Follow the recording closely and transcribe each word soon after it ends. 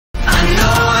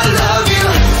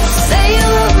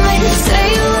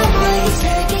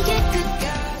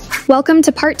Welcome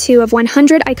to part 2 of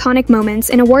 100 iconic moments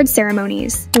in award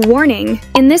ceremonies. Warning!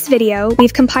 In this video,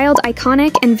 we've compiled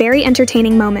iconic and very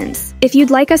entertaining moments. If you'd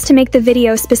like us to make the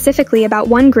video specifically about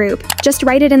one group, just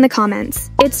write it in the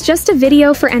comments. It's just a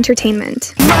video for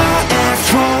entertainment.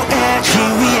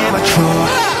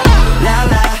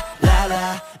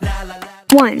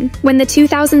 1. When the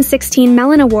 2016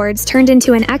 Melon Awards turned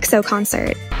into an EXO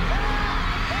concert.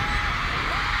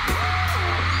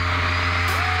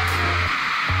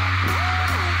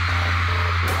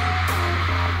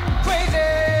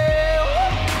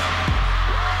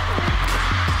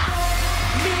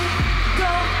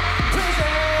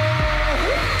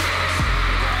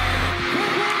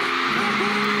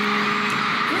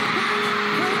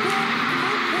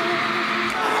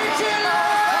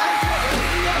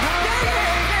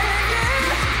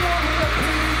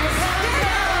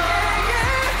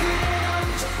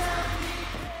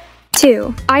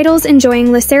 Two, idols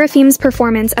enjoying Le Sserafim's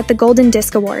performance at the Golden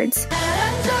Disc Awards.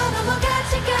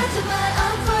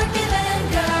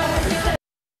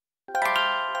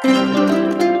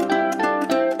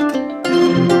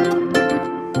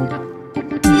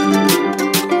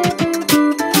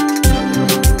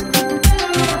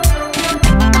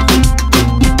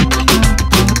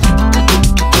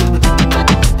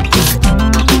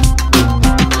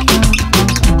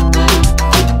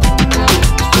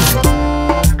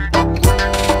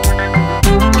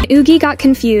 'Oogie got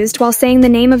confused while saying the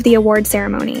name of the award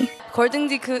ceremony.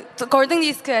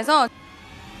 골든디스크에서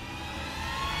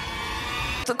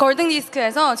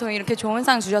저희 이렇게 좋은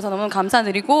상 주셔서 너무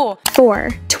감사드리고.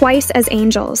 4. Twice as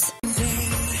angels.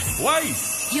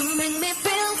 Twice. You make me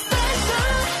feel special.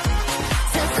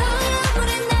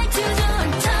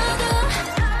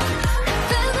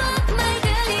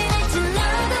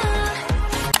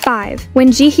 5.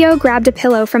 When Jihyo grabbed a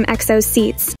pillow from EXO's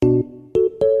seats.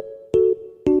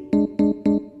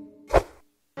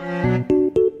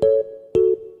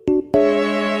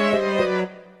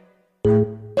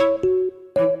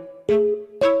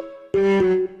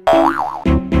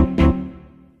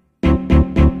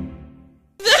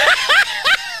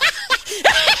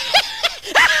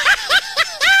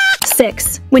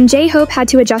 6. When J-Hope had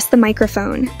to adjust the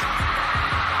microphone.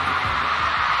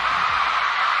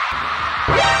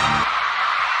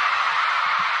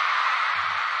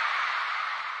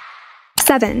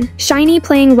 7. SHINee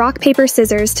playing rock, paper,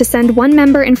 scissors to send one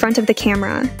member in front of the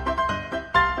camera.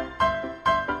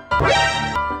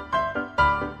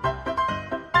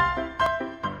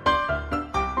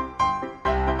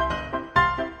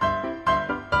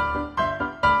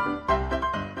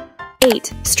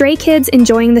 8. Stray Kids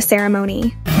enjoying the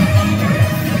ceremony.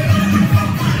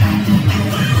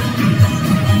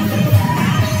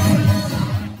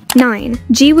 9.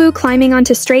 Jiwoo climbing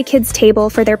onto Stray Kids' table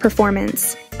for their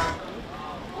performance.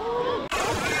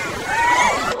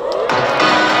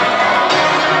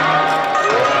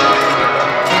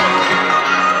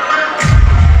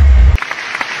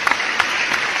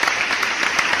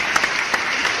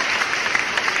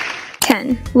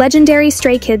 10. Legendary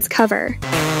Stray Kids cover.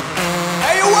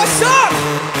 Hey, what's up?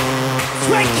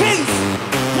 Stray Kids!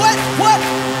 What?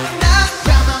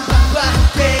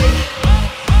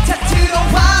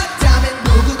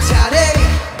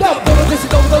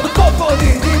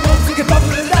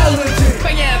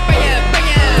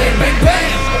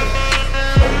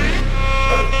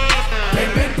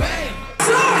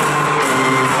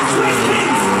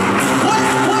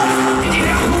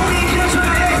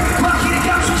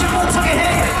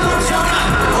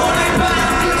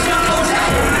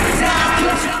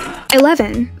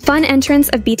 Fun entrance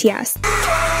of BTS.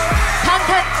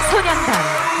 방탄소년단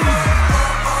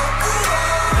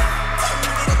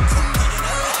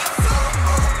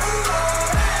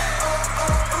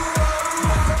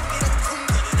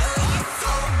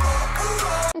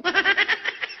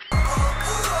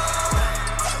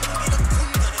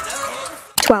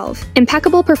 12.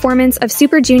 Impeccable performance of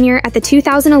Super Junior at the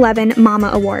 2011 Mama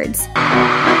Awards.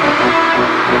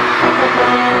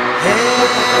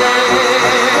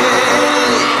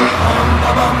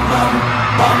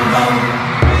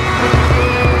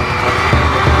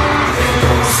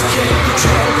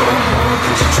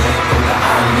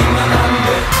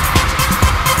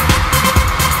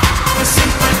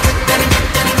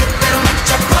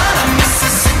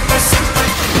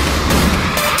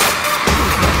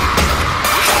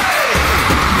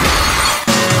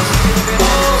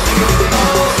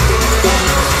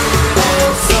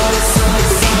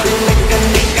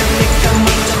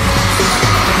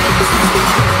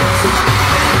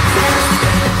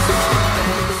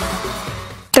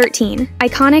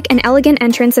 Iconic and elegant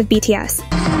entrance of BTS.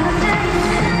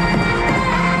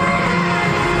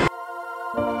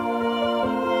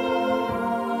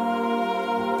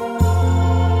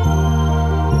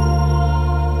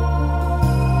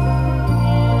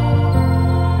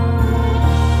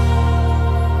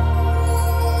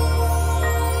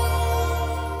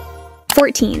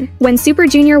 14. When Super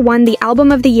Junior won the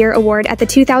Album of the Year award at the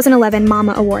 2011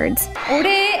 Mama Awards.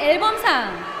 올해의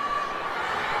앨범상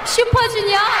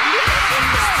슈퍼주니어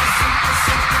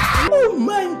Oh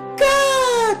my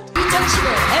god!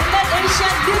 2015 엠넷 에이시안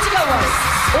뮤직 어워즈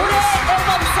올해의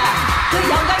앨범상 그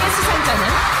영광의 수상자는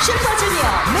슈퍼주니어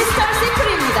미스터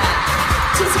시크릿입니다.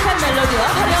 친숙한 멜로디와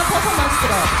화려한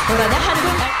퍼포먼스로 올한해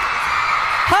한국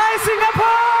Hi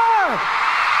Singapore!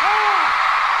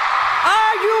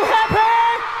 Are you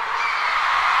happy?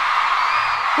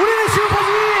 우리는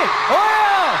슈퍼주니!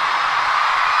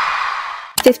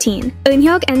 15.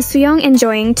 Eunhyuk and Suyoung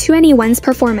enjoying 2NE1's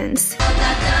performance.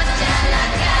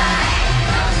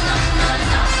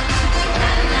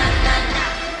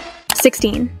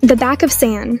 16. The Back of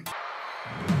San.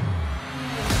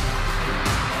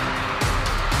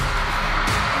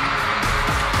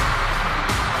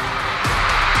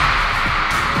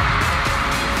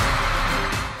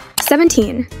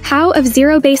 17. How of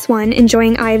Zero Base 1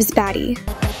 enjoying IVE's Baddie.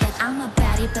 I'm a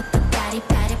baddie, but the baddie,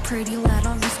 baddie, pretty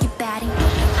little risky baddie.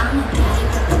 I'm a baddie,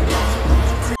 but the baddie,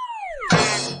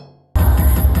 baddie,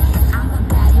 I'm a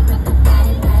baddie, but the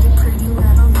baddie, baddie, pretty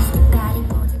little risky baddie.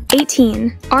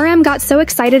 18. RM got so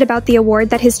excited about the award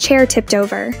that his chair tipped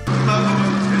over.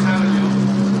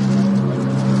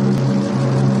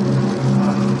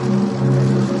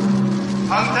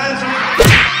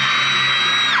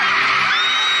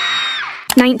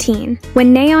 19.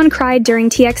 When Nayeon cried during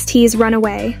TXT's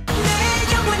Runaway.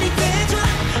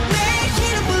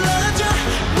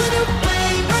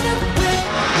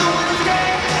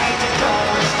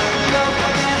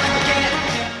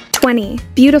 20.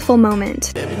 Beautiful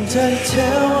moment.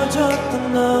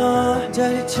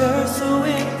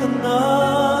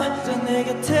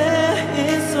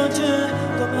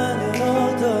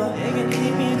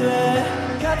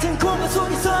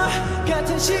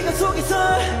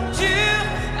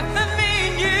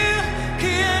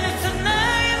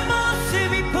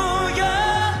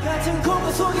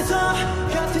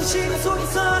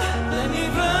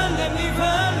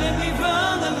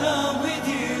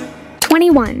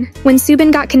 21. When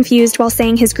Subin got confused while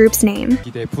saying his group's name.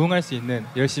 기대에 부응할 수 있는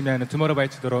열심히 하는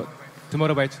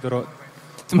투모로우바이투게더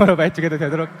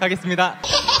되도록 하겠습니다.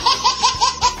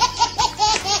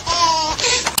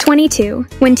 22.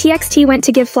 When TXT went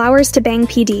to give flowers to Bang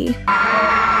PD.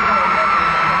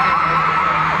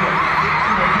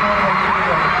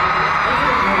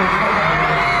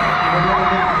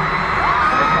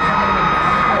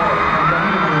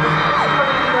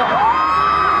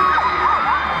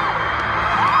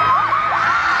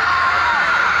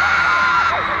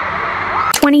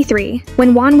 23.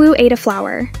 When Wonwoo ate a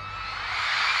flower.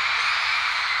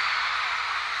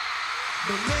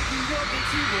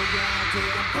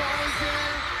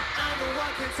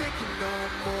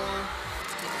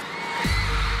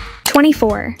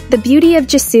 24. The beauty of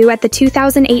Jisoo at the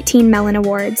 2018 Melon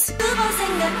Awards.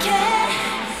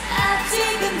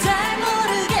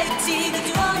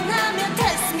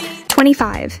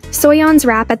 25. Soyeon's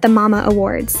rap at the Mama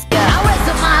Awards.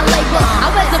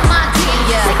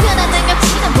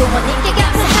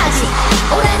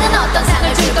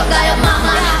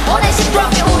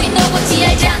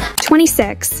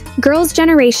 26. Girls'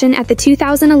 Generation at the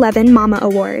 2011 Mama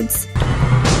Awards.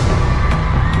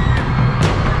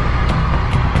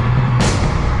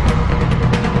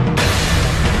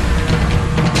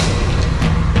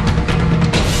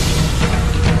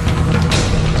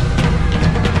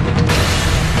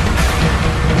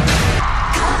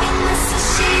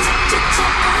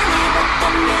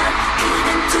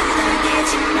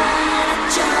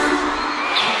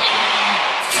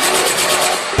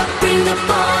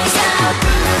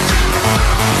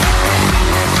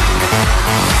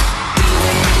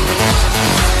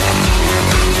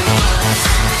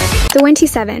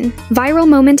 27. Viral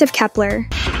moment of Kepler.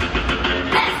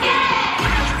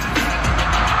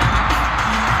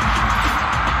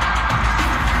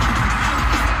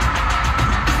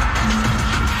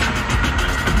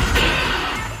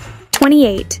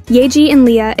 28. Yeji and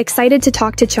Leah excited to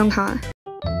talk to Chungha.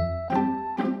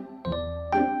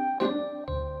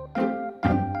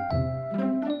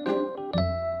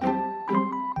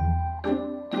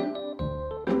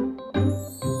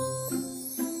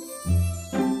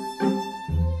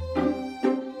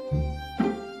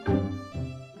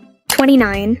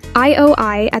 29.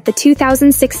 IOI at the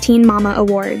 2016 Mama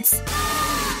Awards.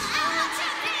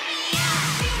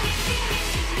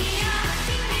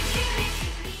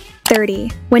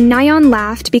 30. When Nayeon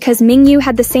laughed because Mingyu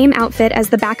had the same outfit as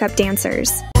the backup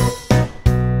dancers. 31.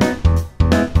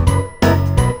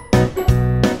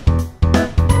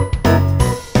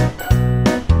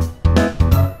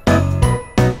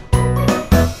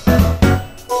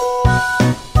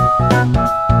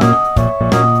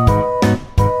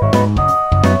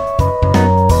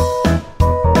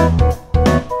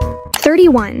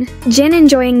 41. Jin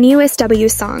enjoying newest W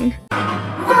song.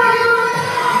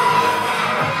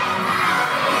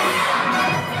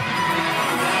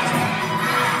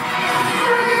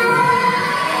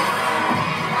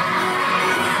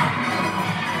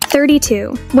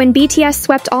 (32) When BTS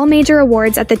swept all major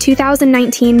awards at the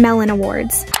 2019 Melon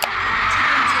Awards.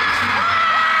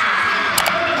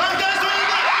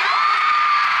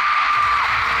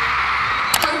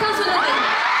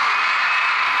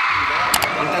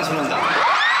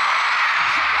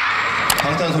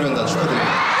 방탄소년단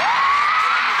축하드립니다.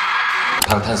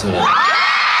 방탄소년.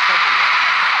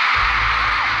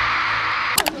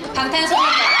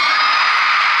 방탄소년단.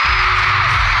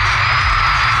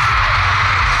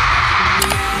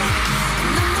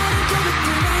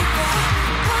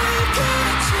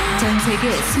 전 세계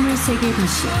 23개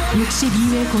도시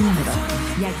 62회 공연으로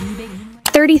약 200만.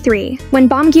 33. When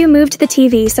Bomgyu moved the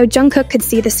TV so Jungkook could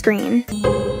see the screen.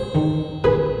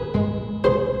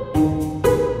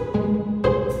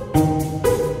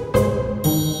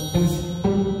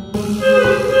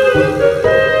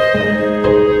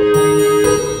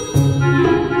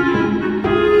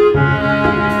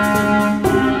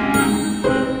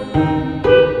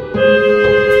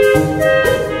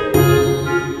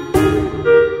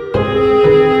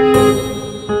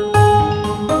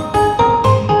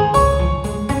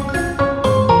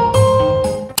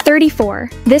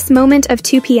 This moment of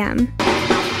 2 p.m.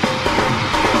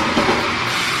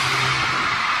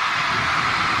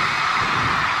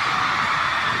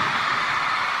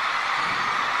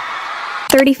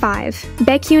 (35)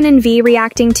 Baekhyun and V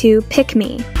reacting to Pick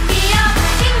Me.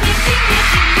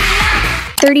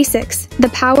 36. The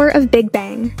power of Big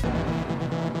Bang.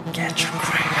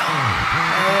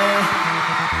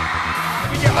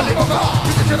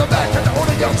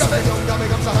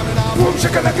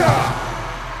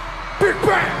 Big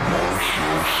Bang!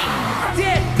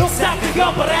 너 싹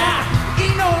뜯어버라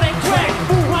이 노래 crack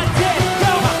우한테 더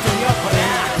막 들려버라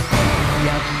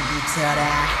여기부터라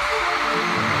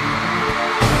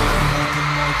모두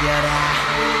모여라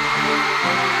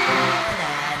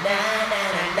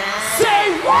Say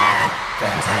what?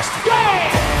 Fantastic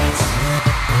dance!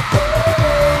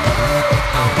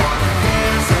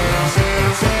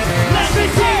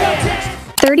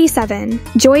 37.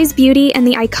 Joy's beauty and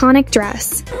the iconic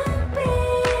dress.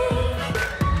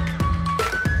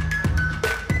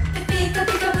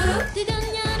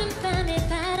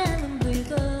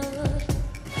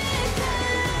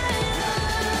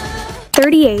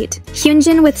 (38)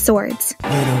 Hyunjin with swords.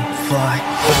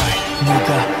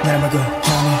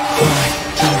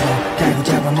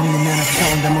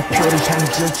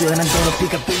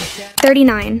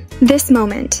 39. This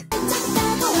moment.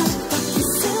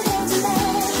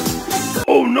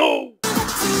 Oh no!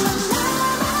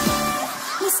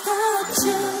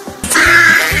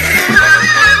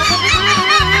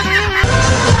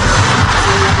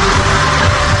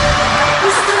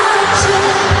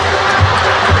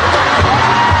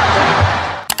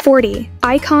 (40)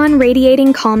 Icon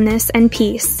radiating calmness and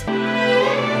peace.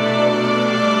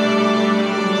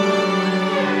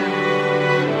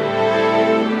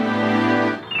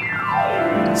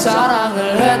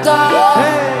 사랑을 했다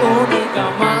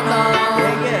우리가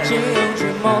만나 지우지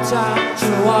못할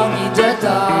추억이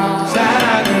됐다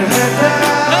사랑을 했다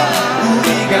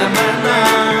우리가 만나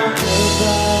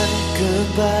Goodbye,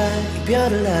 goodbye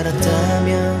이별을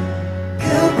알았다면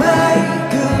Goodbye,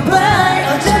 goodbye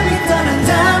어차피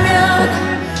떠난다면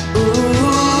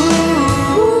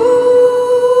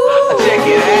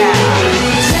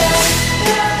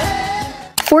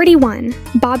 41.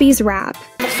 Bobby's rap.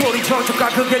 소리 저쪽과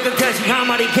그게 끝까지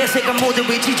한마리 개새가 모두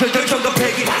위치 절절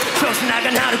정답해기 정신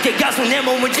나간 하루 깨 가서 내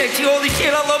몸을 잭지 Holy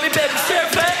shit I love you baby shit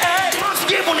먼저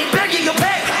기분이 백이고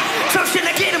백 정신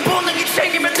나기는 본능이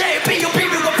챙기면 돼 비우고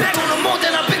백으로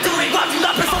모든 앞에 둘이 관중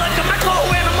앞에서 like a micro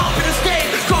when I'm up in the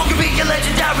stage 공격이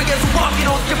legendary as walking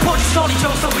on your 포지션이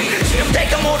정성이 지금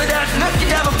내가 뭐를 할지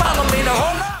느끼자면 follow me the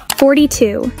whole night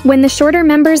 42. When the shorter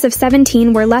members of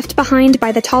 17 were left behind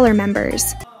by the taller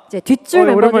members. 이제 뒷줄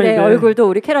멤버들의 얼굴도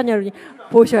우리 캐런 여러분이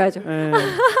보셔야죠.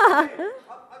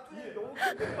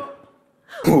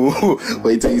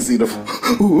 Wait till you see the.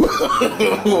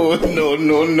 No,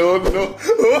 no, no, no.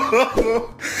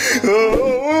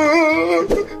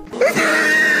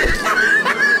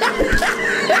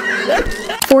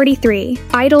 43.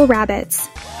 Idle rabbits.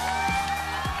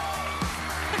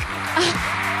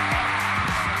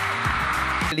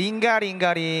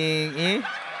 링가링가링이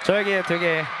저에게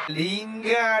되게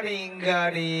링가링가링이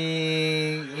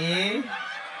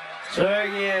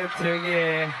저에게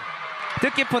되게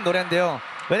뜻깊은 노래인데요.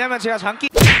 왜냐면 제가 장기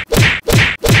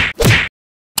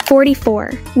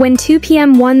 44. When 2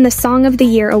 p.m. won the Song of the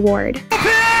Year award.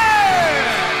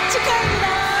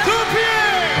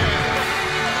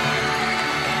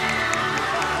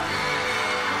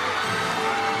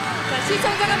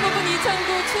 시청자가 뽑은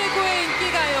 2009 최고의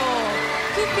인기가요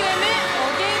 2PM의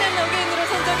Again and Again으로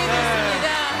선정이 됐습니다.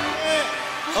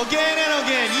 Again and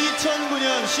Again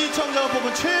 2009년 시청자가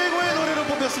뽑은 최고의 노래로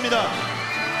뽑혔습니다.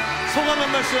 소감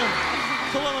한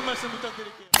말씀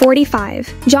부탁드릴게요. 45.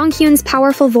 Jonghyun's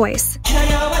powerful voice.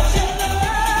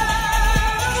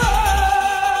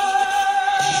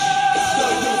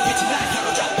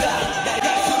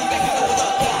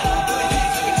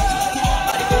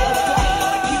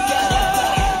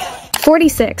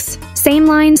 (46) Same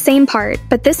line, same part,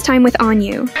 but this time with On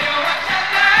You.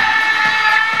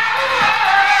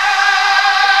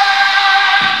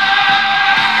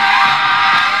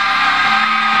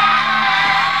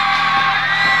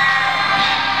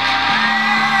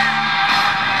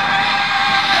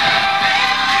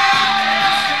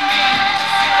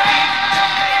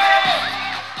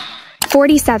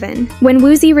 (47) When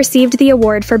Woozi received the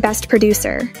award for Best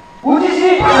Producer.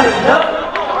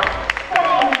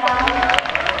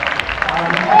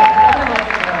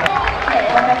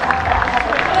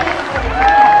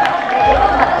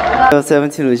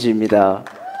 세븐틴 우지입니다.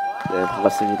 네,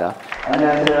 반갑습니다.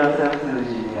 안녕하세요, 세븐틴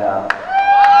우지입니다.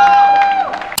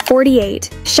 48.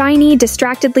 Shiny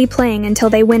distractedly playing until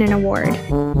they win an award.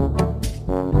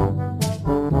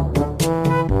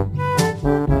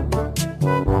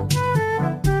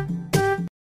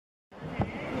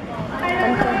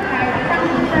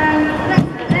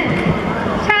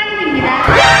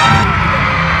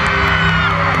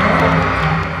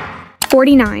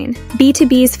 (49)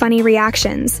 B2B's funny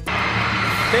reactions.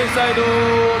 댄스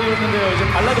아이돌이었는데요. 이제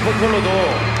발라드 보컬로도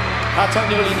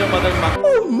가창력을 인정받을 만큼.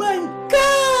 오 마이 갓!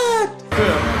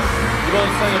 이번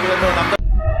수상협의가 더 남다른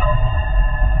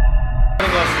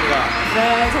것 같습니다.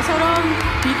 네, 저처럼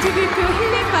B2B 표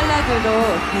힐링 발라드도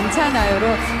괜찮아요로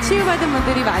치유받은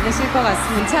분들이 많으실 것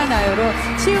같습니다.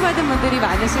 괜찮아요로 치유받은 분들이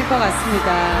많으실 것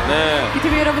같습니다. 네.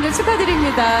 B2B 여러분들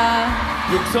축하드립니다.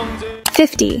 육성재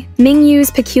 50.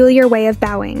 Mingyu's peculiar way of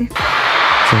bowing.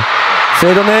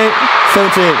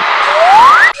 세븐틴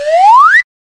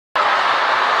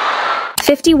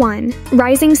 51.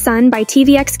 Rising Sun by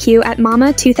TVXQ at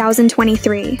Mama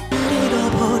 2023.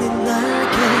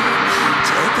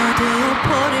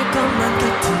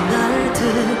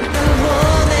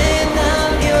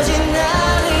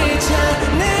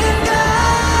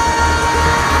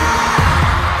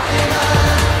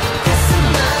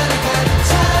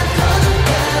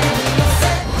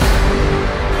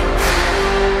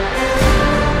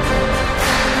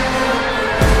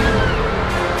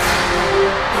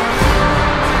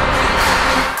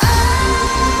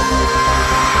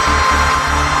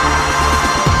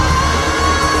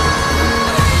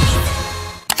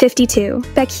 (52)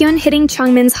 Baekhyun hitting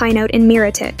Chungmin's high note in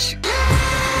Miritich.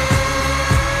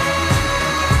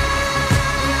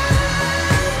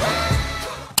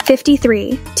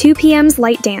 (53) 2 p.m.'s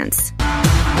light dance.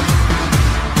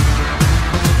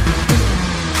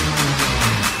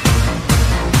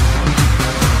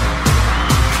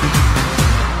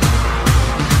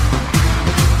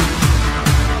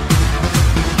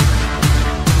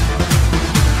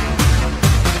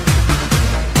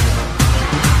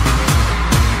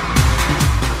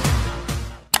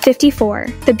 (54)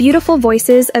 The beautiful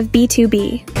voices of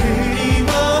B2B.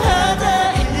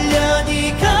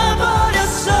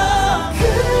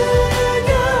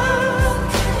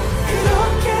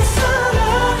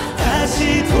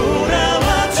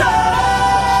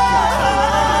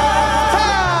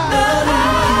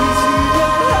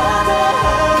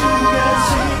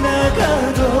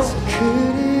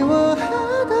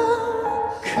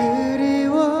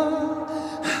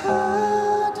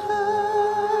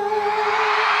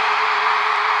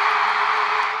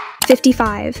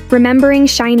 (55) Remembering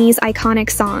Shiny's iconic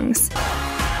songs.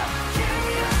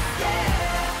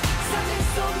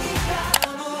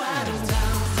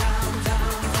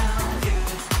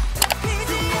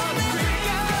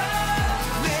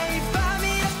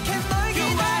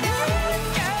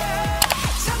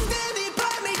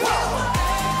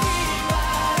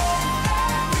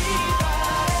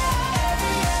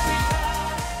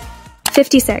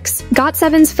 (56)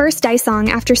 GOT7's first Daesung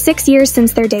after 6 years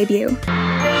since their debut.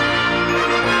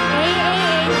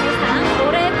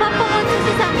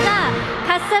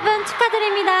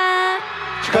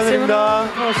 축하드립니다.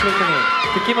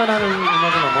 듣기만 하는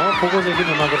음악을 넘어 보고적인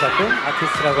음악을 바꾼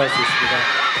아티스트라고 할 수 있습니다.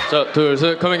 자, 둘,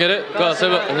 셋, Coming at it.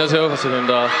 가7. 안녕하세요,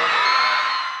 가7입니다.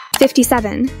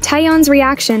 57. Taeyeon's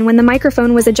reaction when the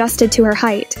microphone was adjusted to her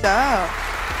height.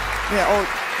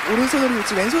 오른손으로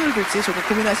들지 왼손으로 들지 조금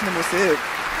고민하시는 모습.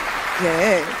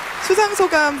 예, 수상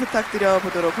소감 부탁드려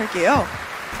보도록 할게요.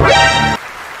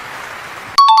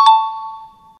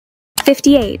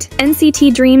 58.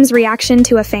 NCT Dream's reaction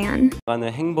to a fan.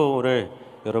 많은 행보를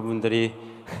여러분들이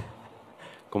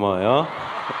고마워요.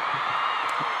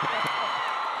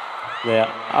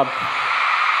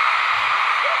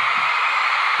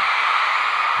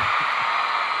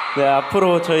 네,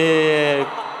 앞으로 저희의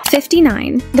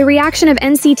 59. The reaction of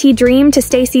NCT Dream to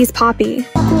Stacey's Poppy.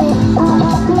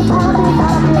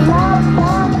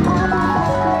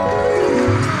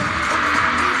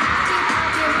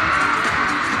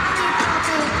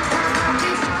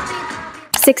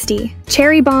 '60.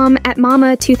 Cherry Bomb at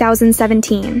Mama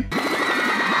 2017.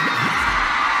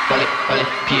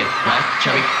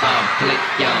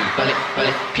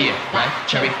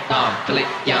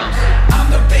 I'm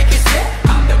the biggest hit,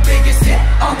 I'm the biggest hit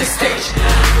on the stage.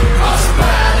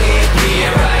 Australia,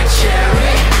 yeah, right,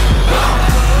 cherry bomb.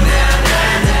 Na na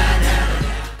na na.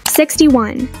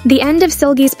 61. The end of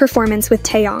Silgi's performance with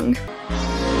Taeyong.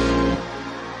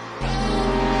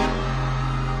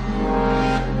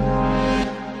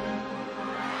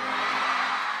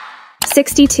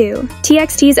 62.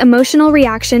 TXT's emotional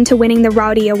reaction to winning the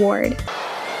Rowdy Award.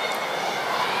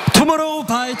 Tomorrow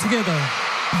by Together.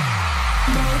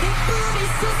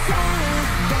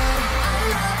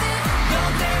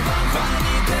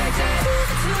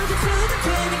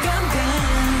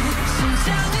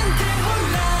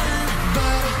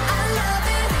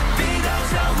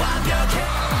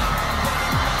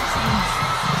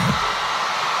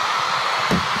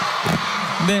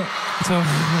 네, 저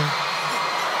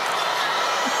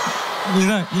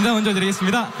인사 먼저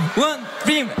드리겠습니다. 원,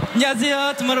 드림!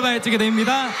 안녕하세요, 투모로우 바이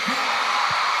투게더입니다.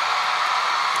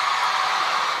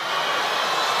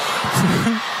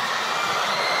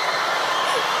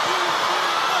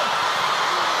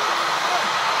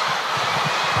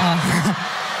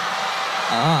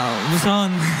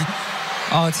 우선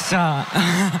진짜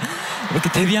이렇게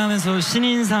데뷔하면서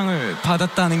신인상을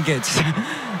받았다는 게 진짜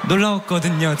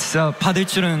놀라웠거든요. 진짜 받을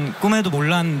줄은 꿈에도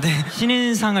몰랐는데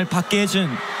신인상을 받게 해준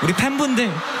우리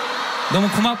팬분들 너무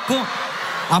고맙고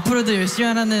앞으로도 열심히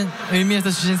하라는 의미에서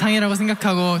주신 상이라고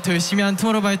생각하고 더 열심히 한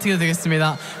투모로우 바이 투게더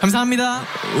되겠습니다. 감사합니다.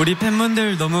 우리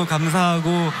팬분들 너무 감사하고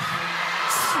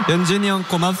연준이 형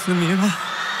고맙습니다.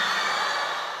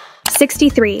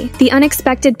 63. The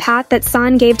unexpected pat that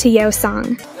San gave to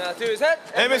Yeosang. 하나, 둘, 셋.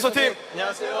 MXO 팀.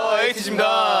 안녕하세요.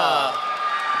 에이티즈입니다.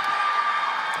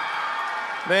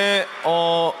 네,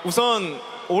 우선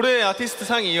올해 아티스트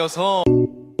상에 이어서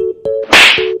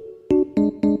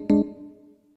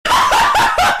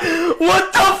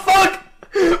What the fuck?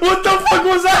 What the fuck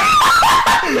was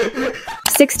that?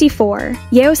 64.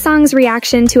 Yeosang's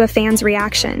reaction to a fan's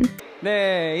reaction.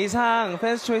 네, 이 상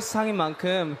팬스 초이스 상인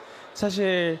만큼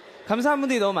사실 감사한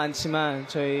분들이 너무 많지만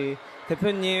저희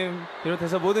대표님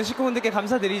비롯해서 모든 식구분들께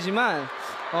감사드리지만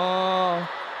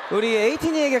우리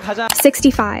에이티니에게 가장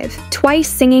 65. Twice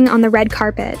singing on the red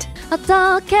carpet.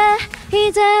 어떻게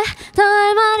이제 더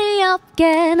할 말이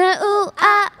없게 날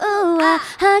우아우아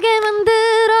하게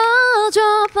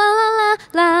만들어줘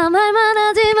팔랄라 말만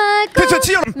하지 말고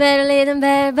멜리든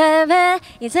벨벨벨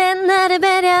이젠 나를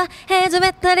배려해줘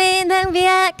배터리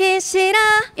낭비하기 싫어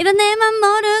이런 내맘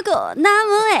모르고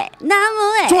너무해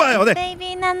좋아요. 네.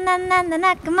 Baby 난난난난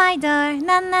knock my door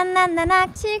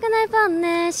난난난난 시그널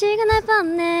뻔해 시그널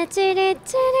뻔해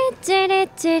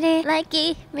찌릿찌릿찌릿찌릿 Like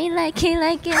it, me like it,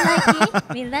 like it, like it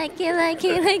Me like it, like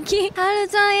it, like it 하루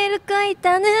종일 웃고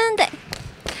있다는데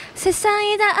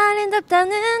세상이 다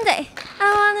아름답다는데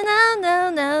I wanna know,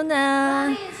 no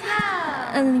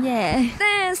Yeah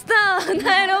Dance the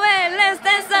night away Let's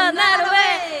dance the night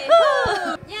away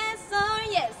Woo! Yes or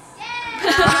yes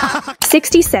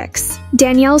 66.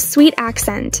 Danielle's sweet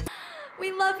accent.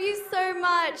 We love you so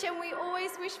much and we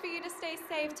always wish for you to stay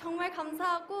safe. 정말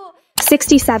감사하고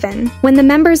 67. When the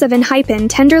members of ENHYPEN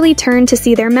tenderly turned to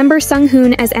see their member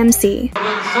Sunghoon as MC.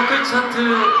 서클 차트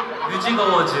뮤직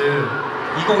어워즈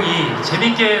 2022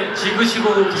 재밌게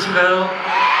즐기시고 계신가요?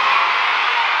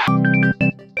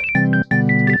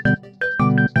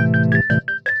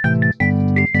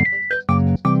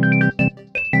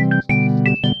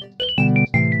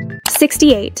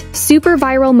 '68. Super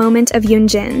viral moment of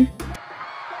Yoonjin.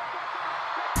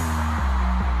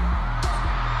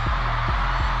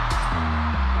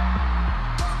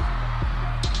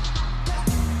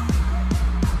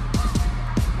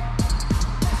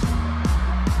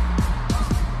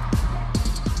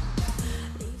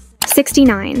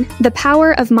 '69. The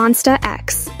power of Monsta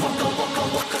X.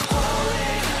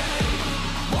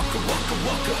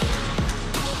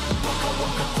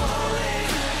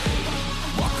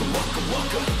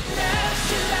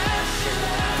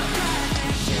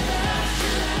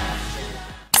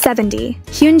 70.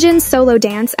 Hyunjin's solo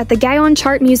dance at the Gaon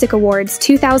Chart Music Awards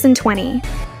 2020.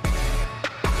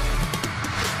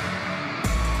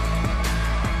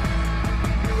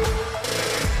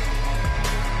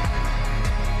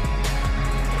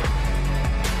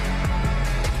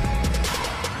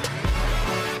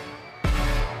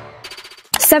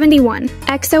 '71.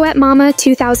 EXO at Mama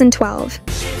 2012.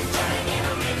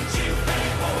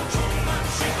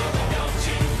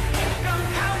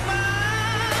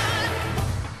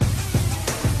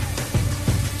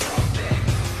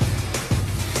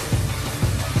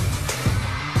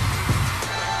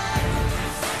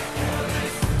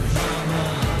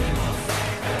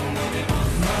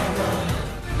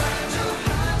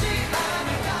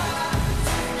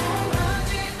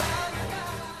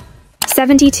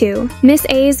 '72. Miss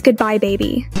A's Goodbye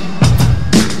Baby.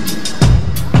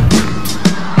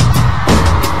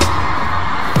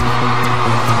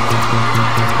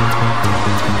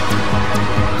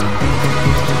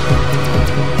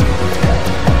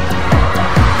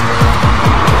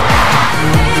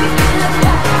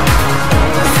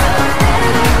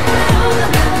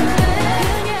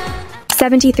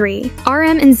 '73.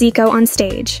 RM and Zico on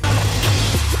stage.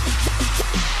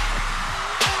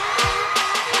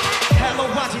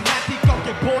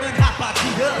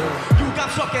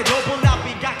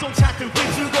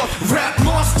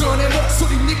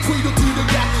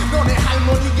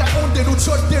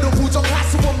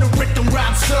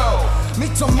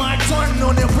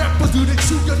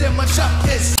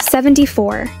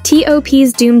 '74.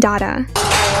 TOP's Doom Dada.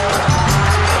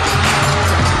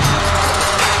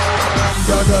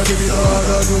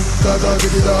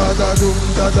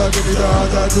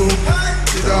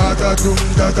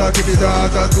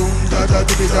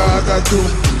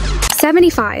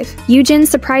 '75. Yoojin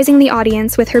surprising the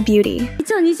audience with her beauty.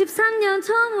 2023년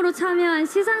처음으로 참여한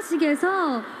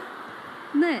시상식에서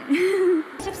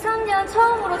 13년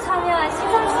처음으로 참여한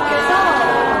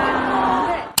시상식에서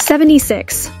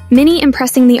 76. Minnie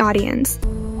impressing the audience.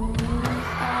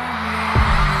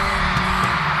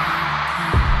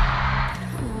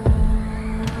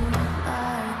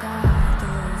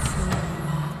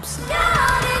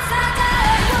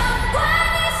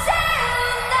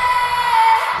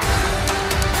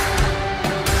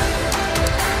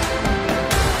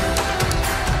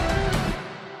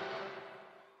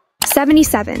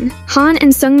 '77. Han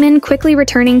and Seungmin quickly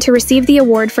returning to receive the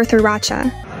award for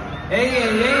Sriracha.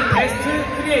 AAA 베스트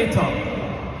크리에이터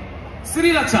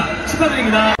스리라차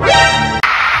축하드립니다.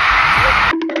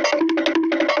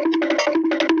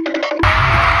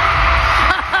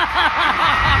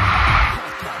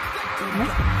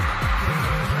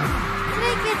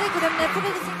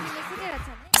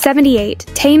 '78.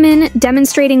 Taemin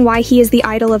demonstrating why he is the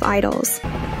idol of idols.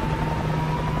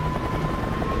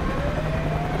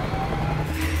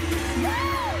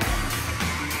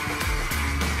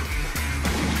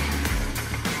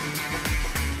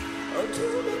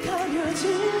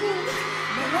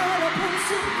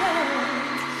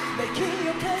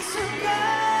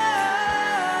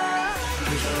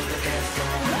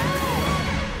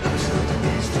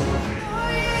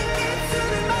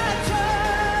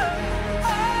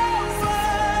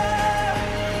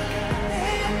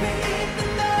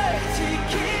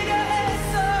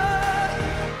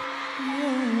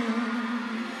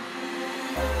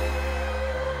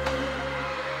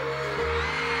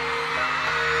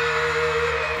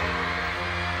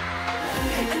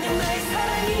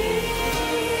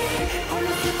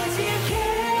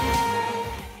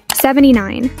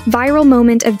 '79. Viral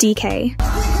moment of DK.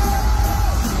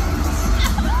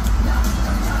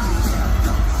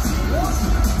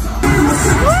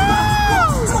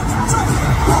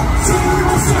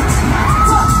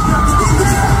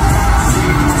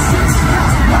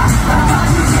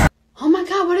 Oh my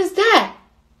god, what is that?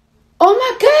 Oh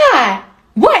my god!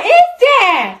 What is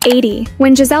that? '80.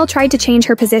 When Giselle tried to change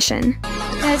her position.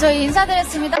 네, 저희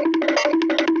인사드렸습니다.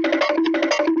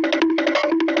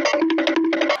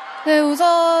 네,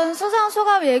 우선 수상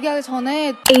소감 얘기하기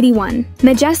전에 '81.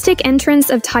 Majestic entrance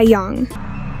of Taeyong.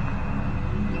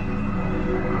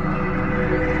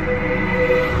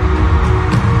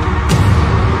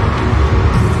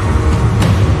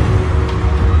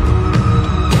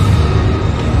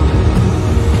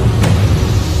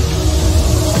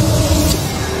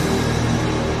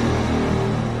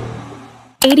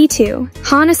 '82.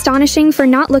 Han astonishing for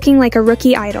not looking like a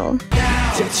rookie idol.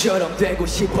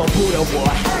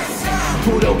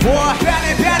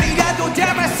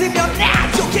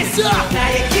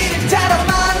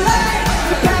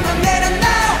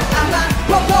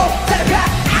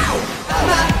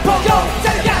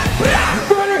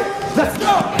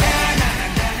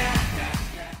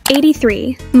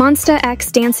 83. Monsta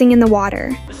X dancing in the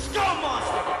water.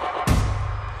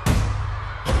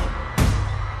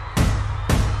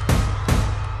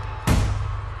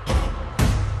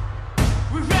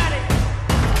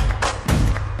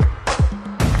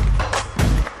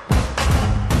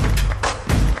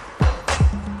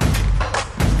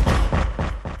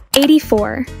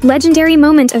 84. Legendary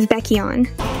moment of Baekhyun.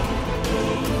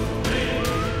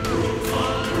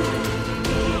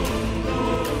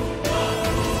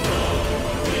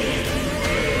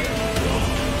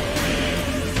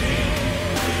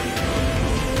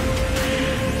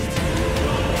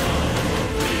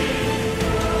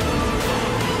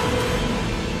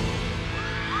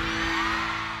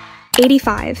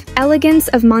 85. Elegance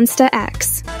of Monsta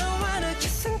X.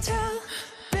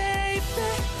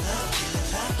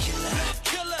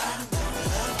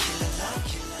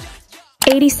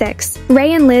 86.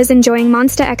 Ray and Liz enjoying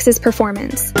Monsta X's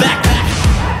performance.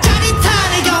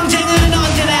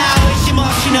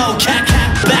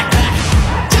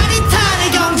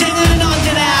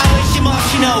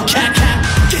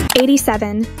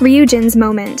 87. Ryujin's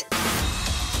moment.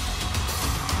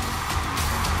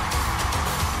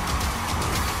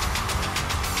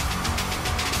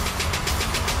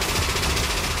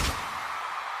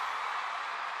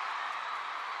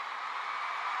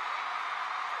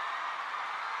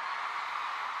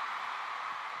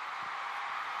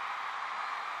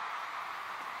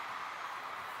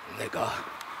 내가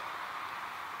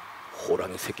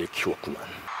호랑이 새끼를 키웠구만.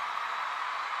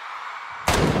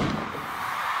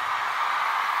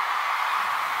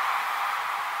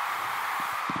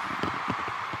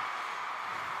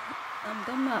 I'm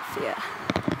the mafia.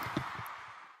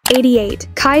 88.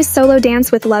 Kai's solo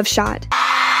dance with Love Shot.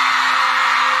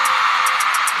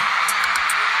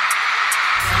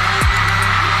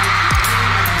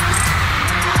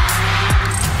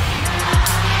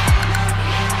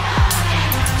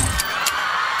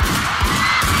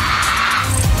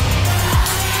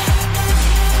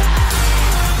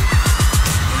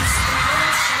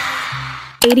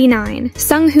 89.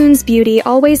 Sunghoon's beauty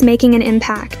always making an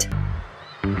impact.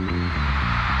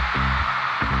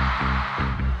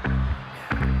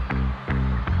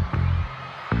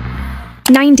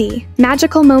 90.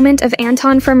 Magical moment of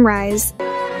Anton from Rise.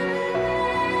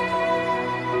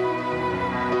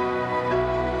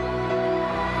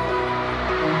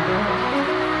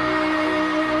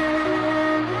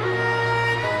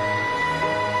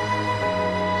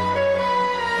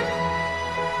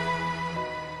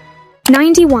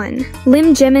 91.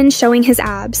 Lim Jimin showing his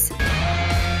abs.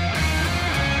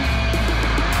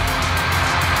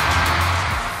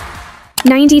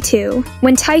 92.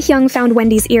 When Taehyung found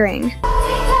Wendy's earring.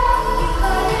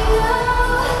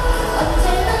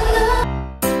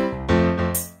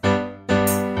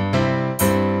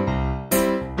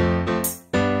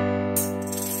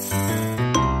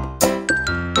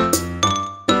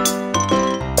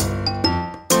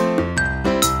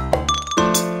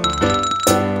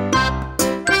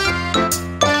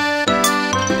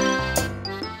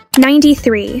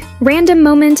 93. Random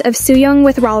moment of Sooyoung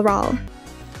with Ralral.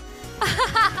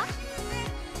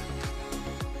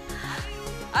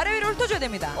 아래 위로 훑어줘야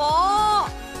됩니다.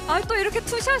 또 이렇게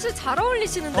투샷을 잘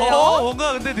어울리시는데요.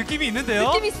 뭔가 근데 느낌이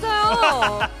있는데요. 느낌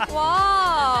있어요.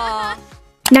 와.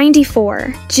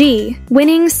 94. G.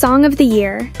 Winning Song of the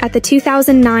Year at the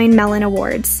 2009 Melon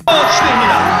Awards.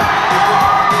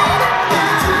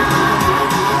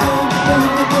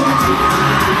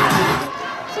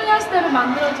 소녀시대를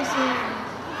만들어주신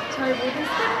저희 모든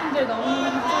스태프분들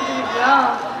너무너무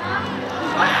감사드리고요.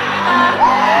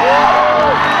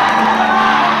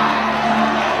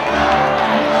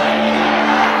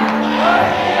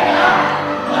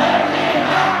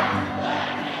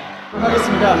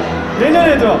 하겠습니다.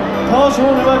 내년에도 더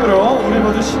좋은 음악으로 우리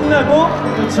모두 신나고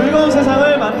또 즐거운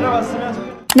세상을 만들어갔으면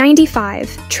좋겠습니다.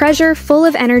 95. Treasure full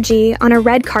of energy on a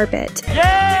red carpet.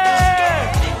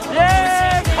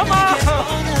 Come on!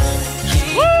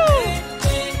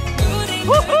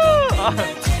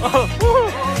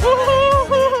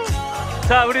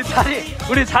 자,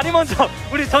 우리 자리 먼저,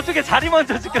 우리 저쪽에 자리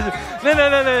먼저 지켜줘.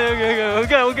 네네네네,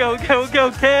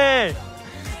 오케이.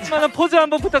 하나만 포즈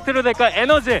한번 부탁드려도 될까요?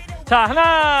 에너지. 자,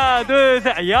 하나, 둘,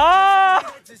 셋. 야!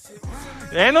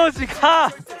 에너지가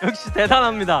역시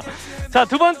대단합니다. 자,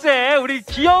 두 번째, 우리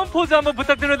귀여운 포즈 한번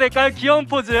부탁드려도 될까요? 귀여운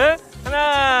포즈.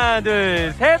 하나,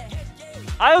 둘, 셋.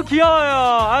 아유,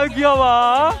 귀여워요. 아유,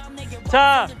 귀여워.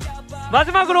 자,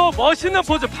 마지막으로 멋있는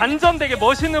포즈. 반전되게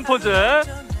멋있는 포즈.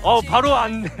 바로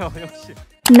왔네요, 역시.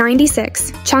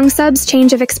 96. Changsub's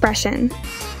change of expression.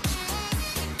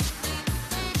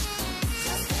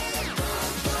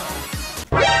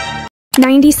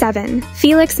 97.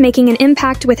 Felix making an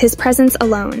impact with his presence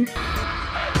alone.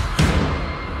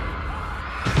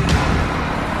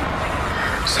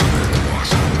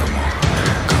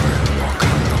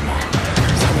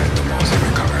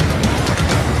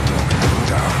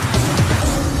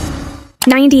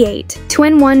 '98.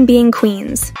 Twin One being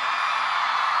queens.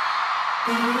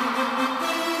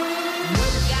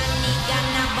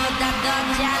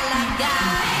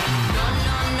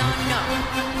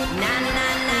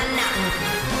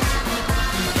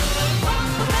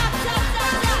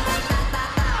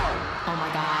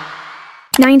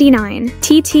 '99.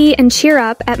 TT and Cheer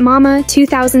Up at Mama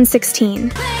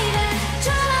 2016.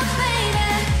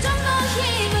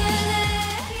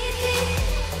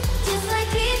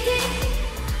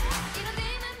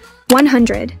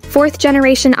 100. Fourth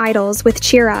generation idols with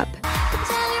Cheer Up.